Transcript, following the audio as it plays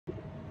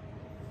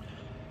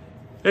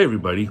Hey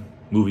everybody,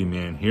 Movie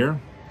Man here.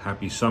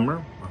 Happy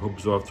summer. I hope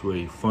it's off to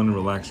a fun and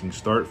relaxing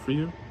start for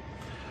you.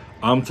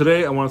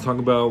 Today I want to talk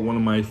about one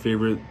of my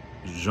favorite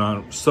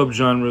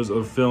subgenres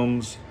of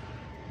films,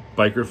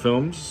 biker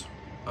films.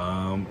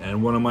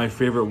 And one of my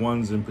favorite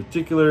ones in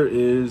particular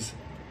is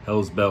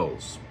Hell's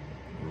Bells.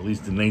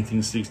 Released in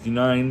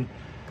 1969,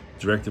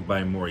 directed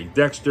by Maury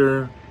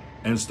Dexter,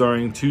 and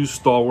starring two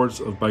stalwarts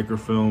of biker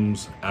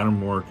films,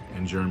 Adam Roarke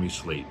and Jeremy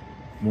Slate.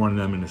 More on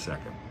them in a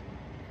second.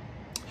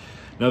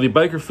 Now, the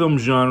biker film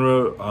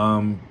genre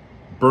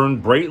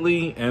burned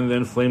brightly and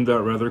then flamed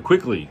out rather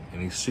quickly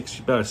in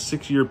about a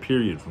six-year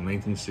period from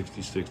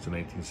 1966 to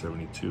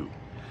 1972.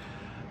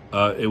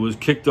 It was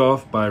kicked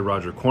off by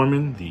Roger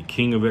Corman, the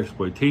king of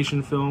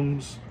exploitation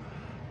films,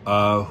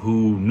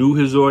 who knew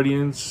his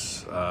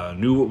audience,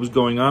 knew what was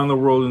going on in the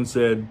world, and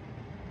said,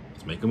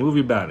 let's make a movie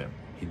about him.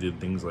 He did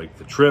things like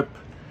The Trip,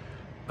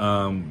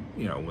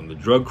 when the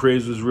drug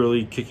craze was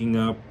really kicking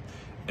up,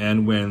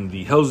 and when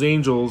the Hells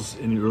Angels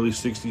in the early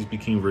 60s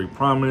became very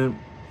prominent,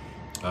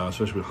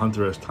 especially with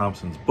Hunter S.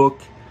 Thompson's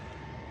book,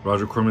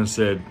 Roger Corman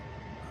said,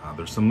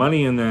 there's some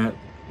money in that,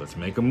 let's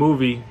make a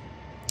movie.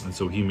 And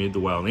so he made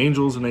The Wild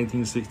Angels in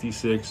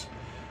 1966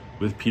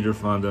 with Peter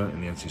Fonda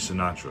and Nancy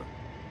Sinatra.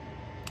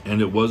 And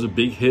it was a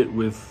big hit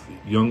with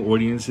young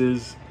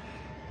audiences,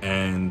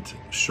 and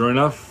sure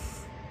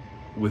enough,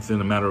 within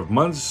a matter of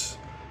months,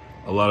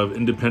 a lot of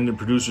independent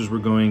producers were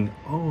going,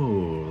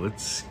 oh,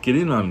 let's get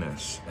in on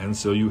this. And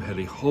so you had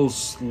a whole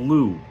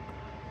slew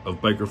of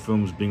biker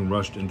films being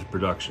rushed into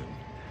production.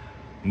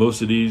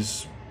 Most of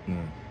these,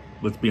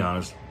 let's be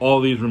honest, all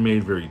these were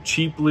made very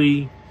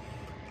cheaply,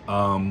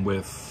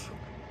 with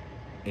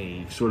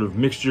a sort of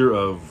mixture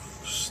of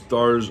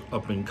stars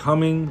up and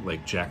coming,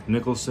 like Jack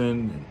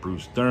Nicholson and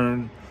Bruce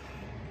Dern,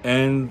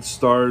 and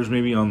stars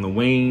maybe on the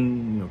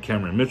wane.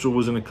 Cameron Mitchell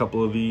was in a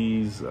couple of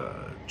these,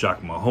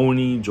 Jock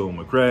Mahoney, Joel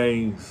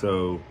McRae,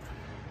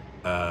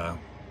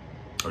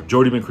 or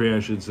Jody McRae, I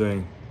should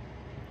say.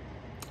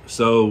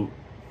 So,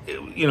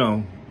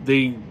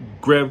 they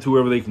grabbed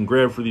whoever they can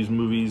grab for these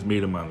movies,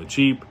 made them on the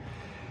cheap.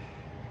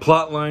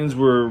 Plot lines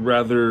were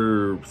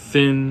rather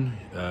thin,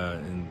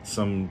 in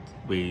some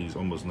ways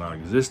almost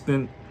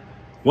non-existent.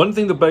 One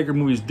thing the biker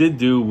movies did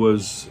do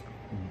was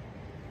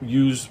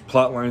use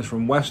plot lines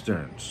from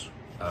Westerns,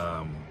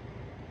 to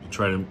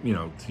try to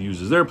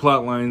use as their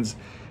plot lines.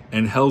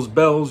 And Hell's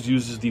Bells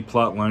uses the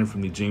plot line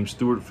from the James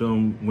Stewart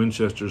film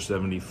Winchester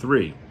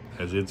 73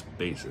 as its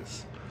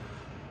basis.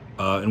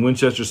 In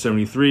Winchester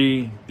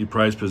 73, the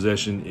prized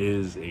possession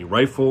is a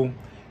rifle.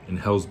 In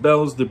Hell's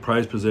Bells, the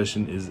prized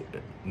possession is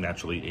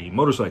naturally a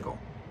motorcycle.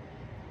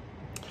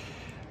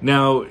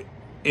 Now,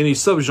 in a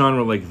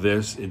subgenre like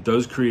this, it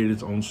does create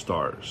its own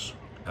stars,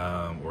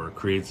 or it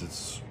creates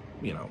its,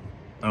 I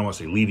don't want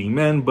to say leading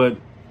men, but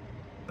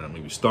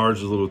maybe stars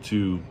is a little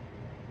too,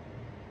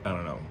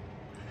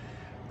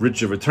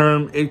 rich of a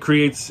term. It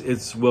creates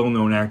its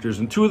well-known actors,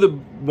 and two of the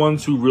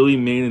ones who really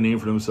made a name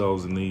for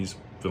themselves in these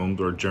films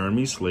are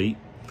Jeremy Slate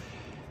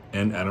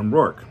and Adam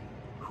Roarke,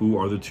 who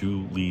are the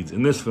two leads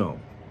in this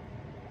film.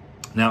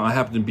 Now, I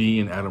happen to be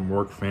an Adam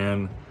Roarke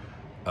fan.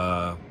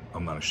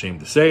 I'm not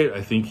ashamed to say it.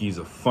 I think he's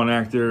a fun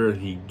actor.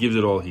 He gives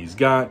it all he's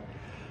got.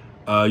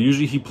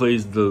 Usually he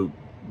plays the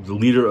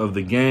leader of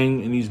the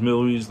gang in these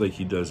movies like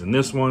he does in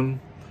this one.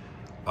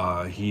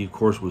 He, of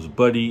course, was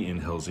Buddy in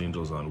Hell's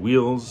Angels on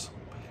Wheels.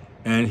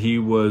 And he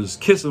was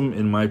Kissum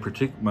in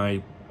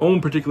my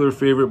own particular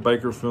favorite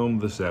biker film,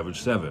 The Savage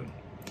Seven.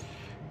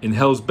 In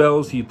Hell's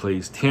Bells, he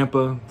plays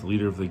Tampa, the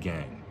leader of the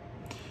gang.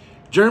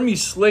 Jeremy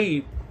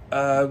Slate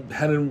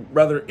had a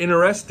rather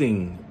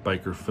interesting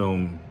biker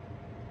film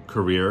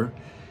career.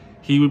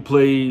 He would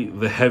play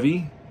the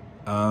heavy,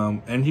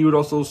 and he would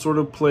also sort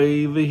of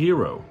play the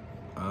hero.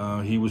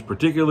 He was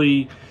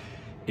particularly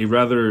a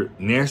rather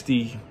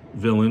nasty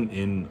villain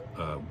in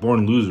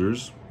Born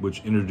Losers,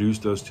 which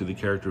introduced us to the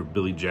character of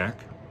Billy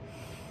Jack.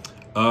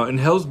 In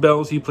Hell's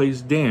Bells, he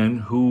plays Dan,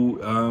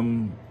 who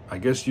I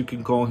guess you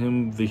can call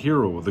him the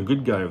hero or the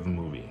good guy of the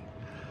movie.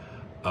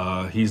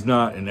 He's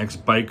not an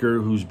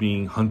ex-biker who's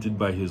being hunted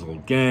by his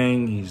old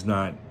gang. He's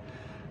not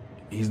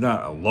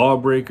a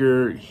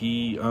lawbreaker.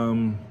 He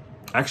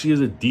actually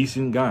is a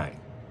decent guy.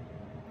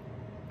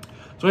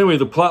 So anyway,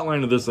 the plot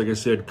line of this, like I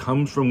said,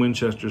 comes from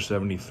Winchester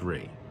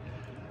 73.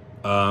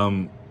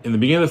 In the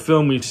beginning of the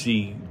film, we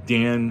see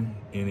Dan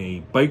in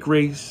a bike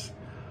race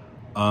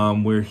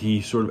where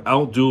he sort of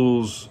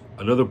outduels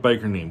another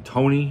biker named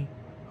Tony,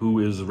 who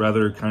is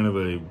rather kind of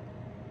a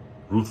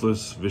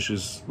ruthless,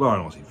 vicious, well, I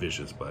don't want to say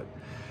vicious, but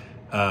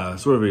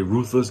sort of a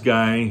ruthless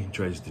guy. He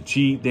tries to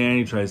cheat Dan.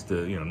 He tries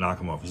to, knock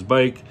him off his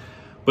bike.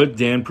 But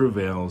Dan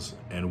prevails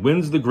and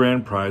wins the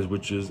grand prize,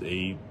 which is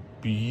a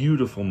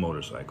beautiful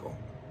motorcycle.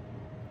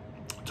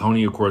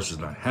 Tony, of course, is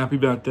not happy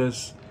about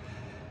this.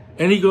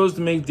 And he goes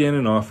to make Dan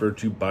an offer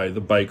to buy the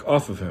bike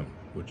off of him,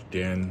 which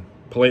Dan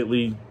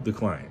politely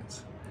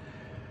declines.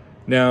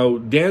 Now,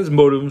 Dan's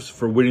motives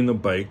for winning the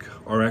bike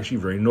are actually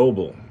very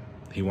noble.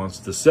 He wants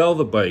to sell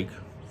the bike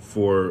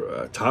for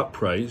a top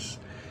price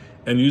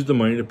and use the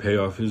money to pay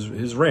off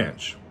his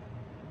ranch.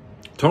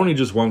 Tony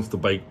just wants the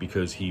bike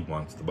because he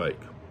wants the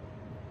bike.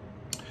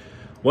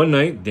 One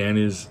night, Dan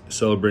is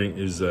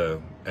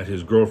at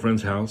his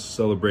girlfriend's house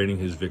celebrating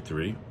his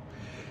victory.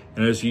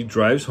 And as he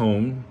drives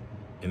home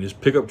in his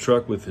pickup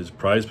truck with his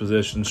prized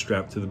possessions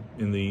strapped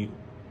in the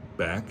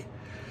back,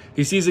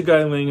 he sees a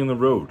guy laying in the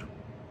road.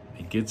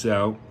 He gets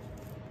out,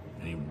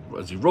 and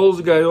as he rolls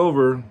the guy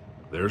over,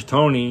 there's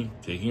Tony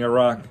taking a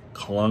rock,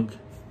 clunk,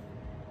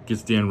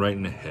 gets Dan right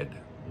in the head.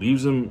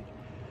 Leaves him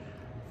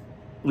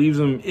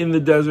in the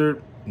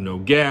desert, no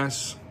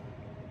gas,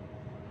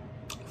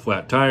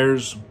 flat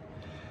tires,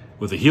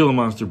 with a Gila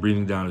monster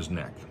breathing down his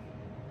neck.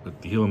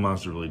 But the Gila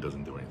monster really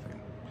doesn't do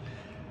anything.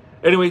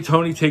 Anyway,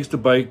 Tony takes the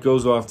bike,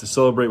 goes off to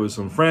celebrate with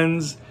some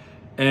friends,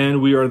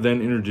 and we are then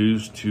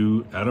introduced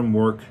to Adam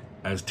Wark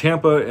as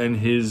Tampa and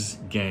his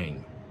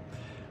gang.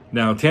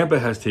 Now, Tampa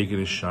has taken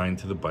his shine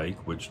to the bike,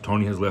 which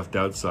Tony has left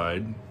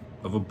outside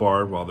of a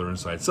bar while they're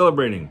inside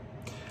celebrating.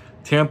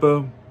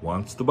 Tampa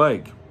wants the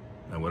bike,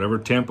 and whatever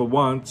Tampa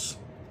wants,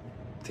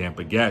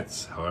 Tampa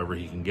gets, however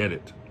he can get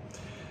it.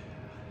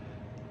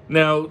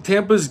 Now,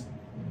 Tampa's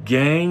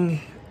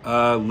gang,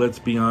 let's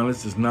be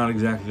honest, is not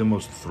exactly the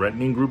most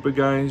threatening group of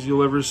guys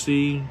you'll ever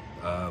see.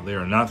 They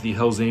are not the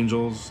Hells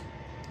Angels.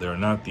 They are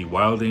not the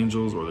Wild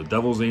Angels or the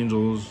Devil's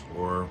Angels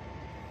or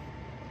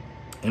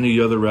any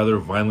other rather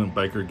violent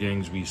biker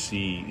gangs we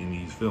see in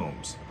these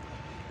films.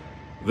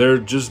 They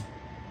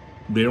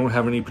don't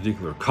have any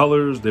particular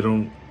colors. They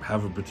don't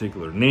have a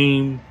particular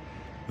name.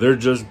 They're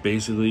just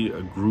basically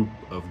a group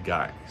of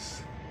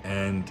guys.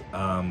 And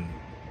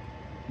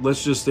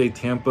let's just say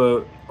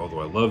Tampa,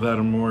 although I love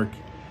Adam Wark,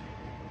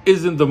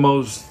 isn't the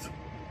most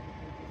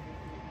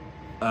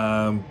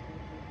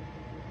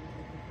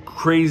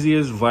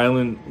craziest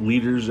violent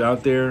leaders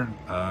out there.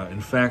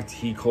 In fact,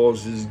 he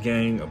calls his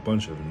gang a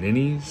bunch of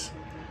ninnies.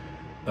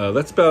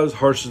 That's about as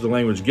harsh as the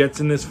language gets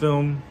in this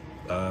film.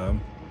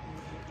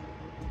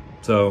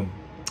 So,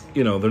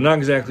 they're not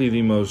exactly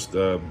the most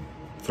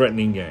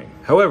threatening gang.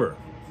 However,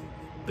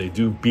 they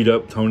do beat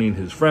up Tony and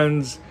his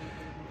friends,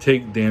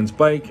 take Dan's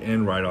bike,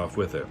 and ride off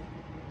with it.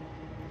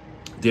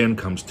 Dan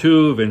comes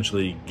to,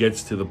 eventually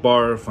gets to the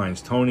bar,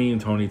 finds Tony, and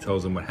Tony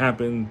tells him what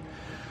happened.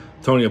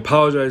 Tony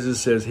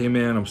apologizes, says, "Hey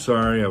man, I'm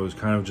sorry, I was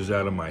kind of just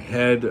out of my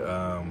head.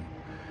 I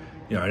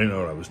didn't know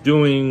what I was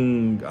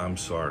doing. I'm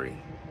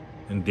sorry."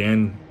 And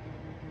Dan,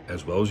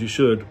 as well as you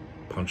should,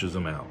 punches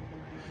him out.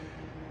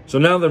 So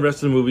now the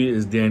rest of the movie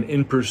is Dan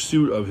in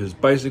pursuit of his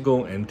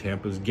bicycle and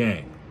Tampa's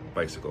gang.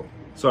 Bike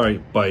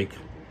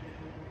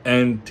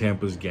and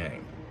Tampa's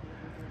gang.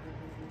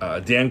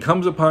 Dan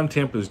comes upon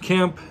Tampa's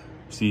camp,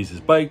 sees his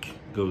bike,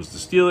 goes to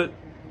steal it,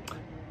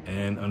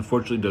 and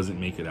unfortunately doesn't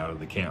make it out of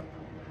the camp.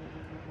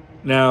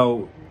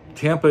 Now,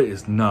 Tampa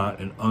is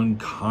not an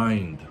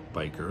unkind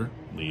biker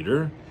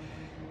leader.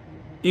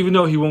 Even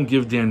though he won't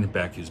give Dan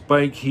back his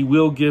bike, he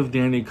will give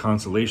Dan a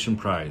consolation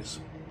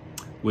prize,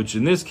 which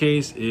in this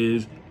case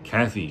is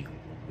Kathy,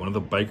 one of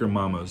the biker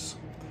mamas,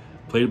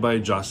 played by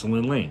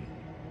Jocelyn Lane.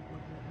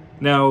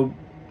 Now,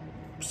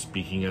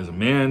 speaking as a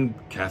man,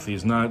 Kathy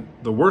is not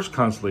the worst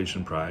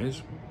consolation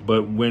prize,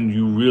 but when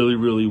you really,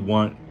 really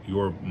want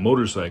your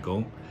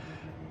motorcycle,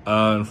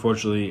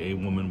 unfortunately, a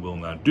woman will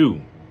not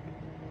do.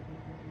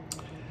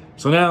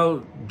 So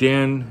now,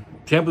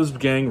 Tampa's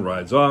gang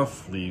rides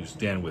off, leaves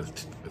Dan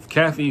with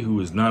Kathy, who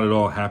is not at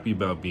all happy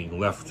about being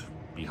left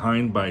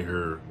behind by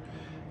her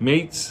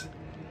mates.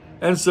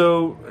 And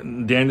so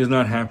Dan is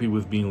not happy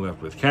with being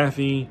left with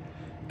Kathy.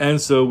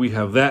 And so we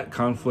have that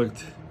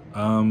conflict,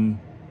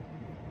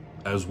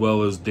 as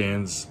well as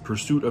Dan's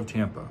pursuit of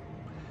Tampa.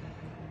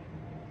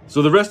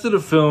 So the rest of the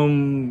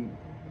film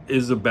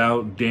is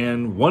about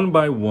Dan, one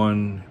by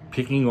one,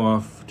 picking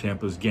off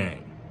Tampa's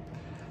gang.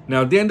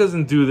 Now, Dan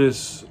doesn't do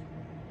this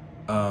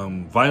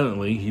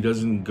violently. He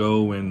doesn't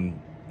go and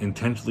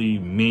intentionally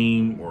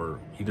maim, or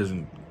he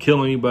doesn't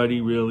kill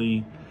anybody,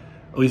 really,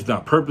 at least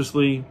not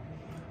purposely.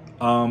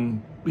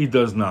 He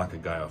does knock a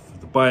guy off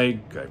the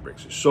bike. Guy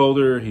breaks his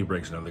shoulder. He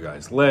breaks another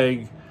guy's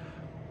leg.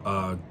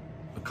 A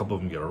couple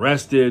of them get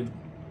arrested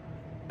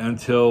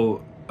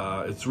until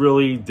it's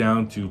really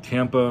down to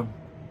Tampa,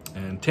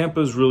 and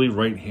Tampa's really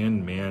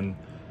right-hand man,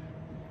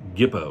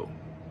 Gippo.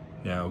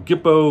 Now,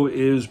 Gippo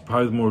is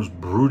probably the most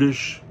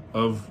brutish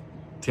of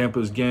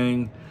Tampa's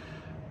gang.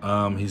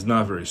 He's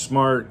not very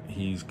smart.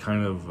 He's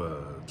kind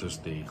of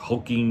just a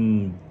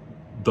hulking,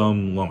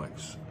 dumb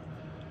lummox.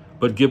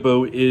 But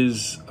Gippo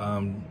is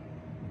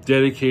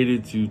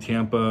dedicated to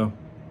Tampa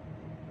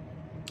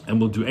and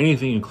will do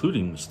anything,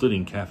 including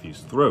slitting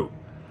Kathy's throat,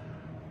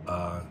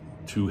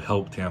 to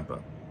help Tampa.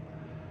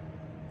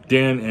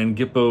 Dan and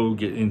Gippo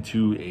get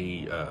into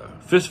a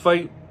fist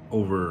fight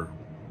over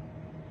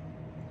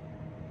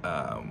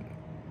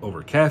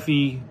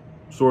Kathy,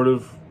 sort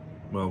of.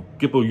 Well,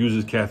 Gippo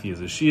uses Kathy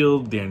as a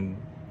shield. Dan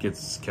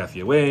gets Kathy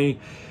away.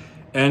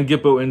 And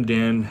Gippo and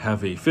Dan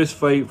have a fist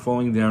fight,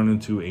 falling down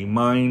into a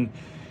mine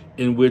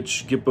in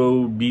which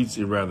Gippo meets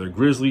a rather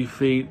grisly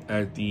fate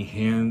at the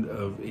hand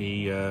of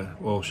a,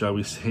 shall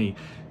we say,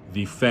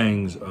 the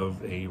fangs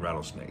of a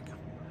rattlesnake.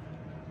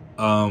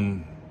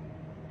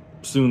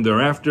 soon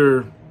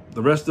thereafter,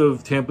 the rest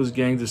of Tampa's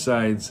gang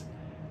decides,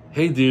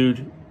 hey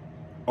dude,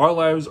 our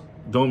lives are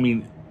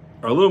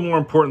a little more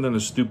important than a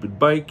stupid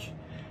bike.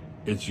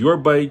 It's your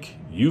bike,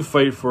 you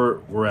fight for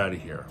it, we're out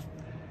of here.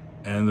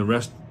 And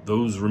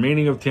those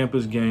remaining of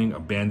Tampa's gang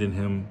abandon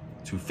him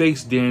to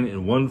face Dan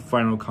in one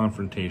final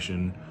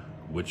confrontation,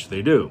 which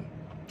they do.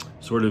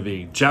 Sort of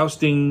a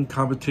jousting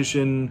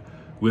competition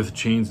with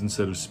chains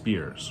instead of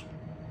spears.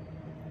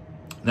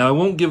 Now, I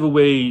won't give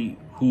away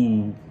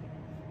who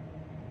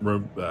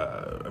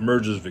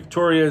emerges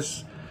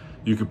victorious.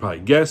 You could probably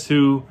guess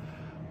who.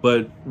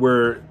 But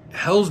where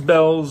Hell's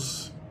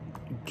Bells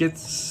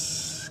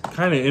gets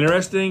kind of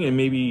interesting and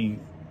maybe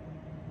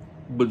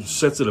what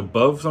sets it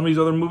above some of these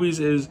other movies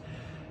is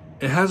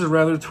it has a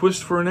rather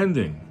twist for an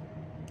ending.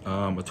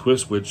 A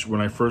twist which,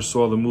 when I first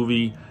saw the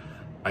movie,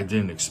 I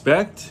didn't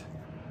expect.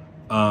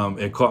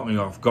 It caught me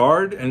off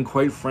guard, and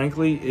quite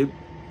frankly, it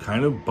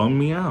kind of bummed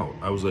me out.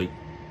 I was like,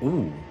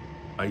 ooh,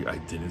 I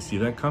didn't see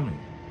that coming.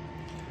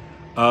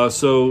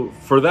 So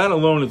for that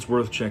alone, it's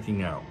worth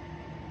checking out.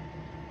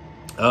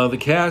 The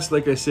cast,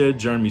 like I said,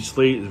 Jeremy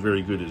Slate is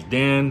very good as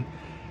Dan.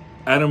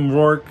 Adam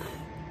Rourke,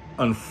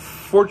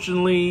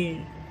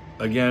 unfortunately,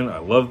 again, I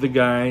love the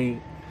guy.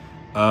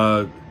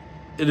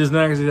 It is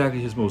not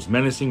exactly his most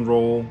menacing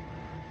role,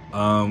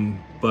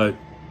 but,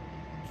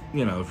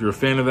 you know, if you're a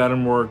fan of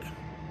Adam Rourke,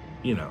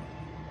 you know,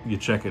 you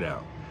check it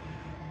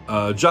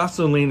out.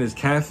 Jocelyn Lane is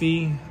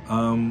Kathy.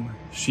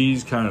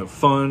 She's kind of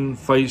fun,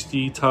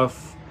 feisty,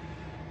 tough,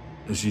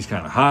 and she's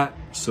kind of hot,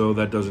 so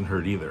that doesn't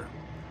hurt either.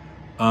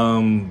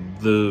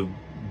 The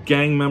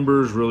gang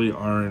members really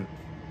aren't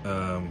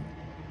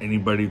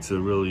anybody to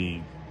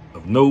really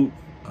of note,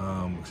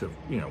 except,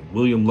 you know,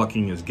 William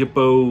Lucking as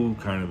Gippo,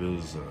 kind of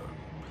his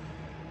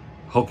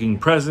hulking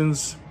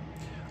presence.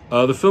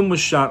 The film was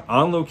shot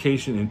on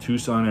location in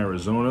Tucson,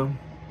 Arizona,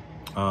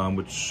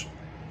 which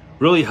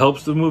really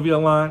helps the movie a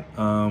lot.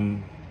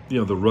 You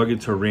know, the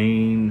rugged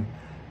terrain,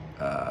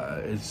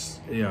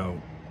 it's, you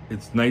know,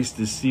 it's nice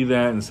to see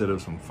that instead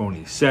of some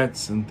phony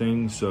sets and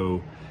things.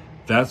 So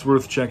that's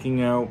worth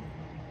checking out.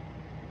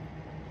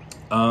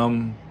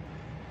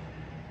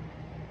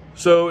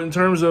 So in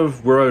terms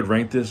of where I would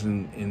rank this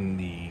in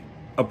the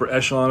upper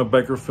echelon of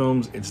biker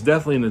films, it's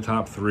definitely in the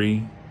top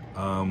 3.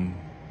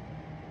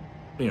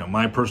 You know,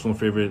 my personal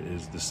favorite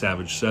is The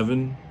Savage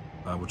 7,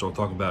 which I'll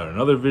talk about in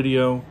another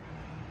video.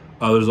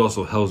 There's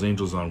also Hell's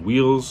Angels on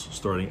Wheels,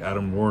 starring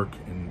Adam Rourke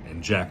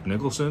and Jack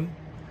Nicholson.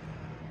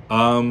 There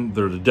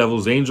are The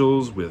Devil's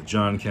Angels with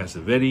John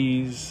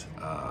Cassavetes.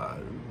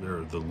 There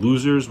are The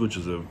Losers, which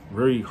is a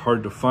very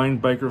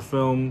hard-to-find biker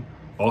film,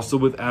 also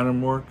with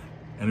Adam Rourke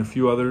and a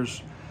few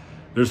others.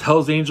 There's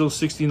Hell's Angels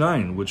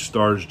 69, which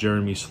stars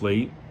Jeremy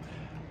Slate,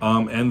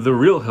 and The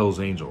Real Hell's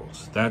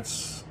Angels.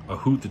 That's a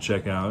hoot to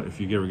check out if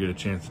you ever get a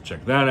chance to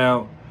check that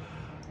out.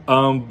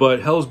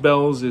 But Hell's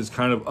Bells is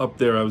kind of up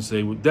there, I would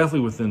say,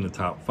 definitely within the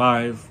top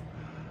 5.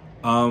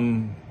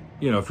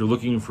 You know, if you're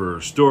looking for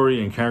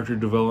story and character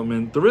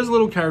development, there is a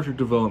little character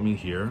development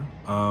here.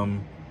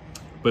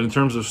 But in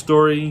terms of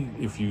story,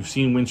 if you've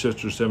seen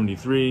Winchester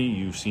 73,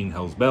 you've seen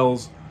Hell's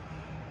Bells.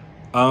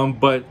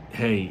 But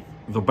hey,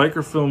 the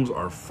biker films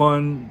are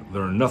fun.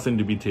 They're nothing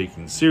to be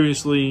taken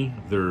seriously.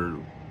 They're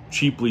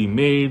cheaply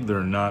made.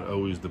 They're not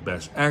always the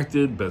best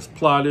acted, best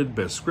plotted,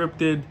 best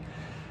scripted.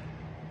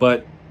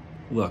 But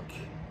look,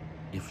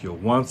 if you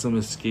want some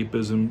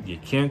escapism, you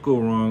can't go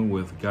wrong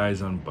with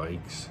guys on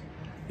bikes.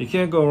 You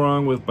can't go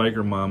wrong with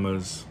biker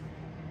mamas.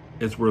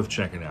 It's worth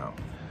checking out.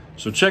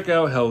 So check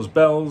out Hell's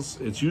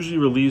Bells. It's usually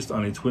released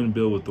on a twin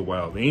bill with The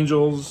Wild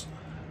Angels,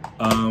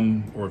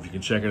 or if you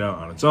can check it out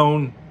on its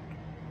own.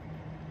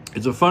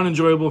 It's a fun,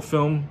 enjoyable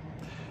film,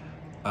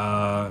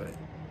 and,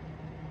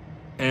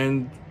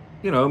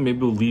 you know, maybe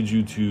it'll lead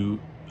you to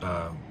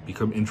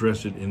become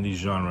interested in the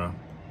genre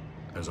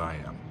as I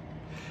am.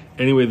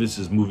 Anyway, this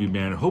is Movie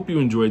Man. I hope you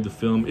enjoyed the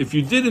film. If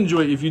you did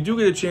enjoy it, if you do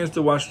get a chance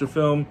to watch the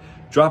film,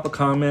 drop a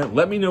comment.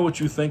 Let me know what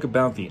you think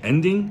about the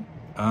ending.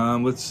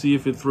 Let's see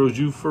if it throws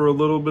you for a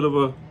little bit of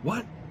a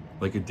what?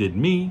 Like it did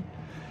me.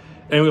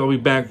 Anyway, I'll be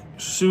back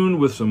soon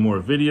with some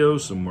more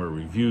videos, some more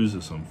reviews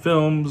of some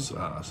films,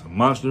 some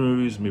monster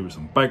movies, maybe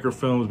some biker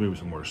films, maybe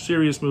some more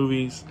serious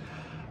movies.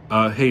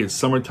 Hey, it's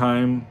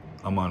summertime.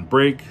 I'm on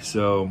break,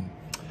 so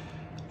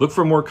look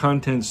for more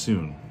content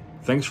soon.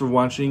 Thanks for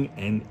watching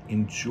and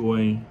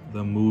enjoy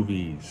the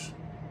movies.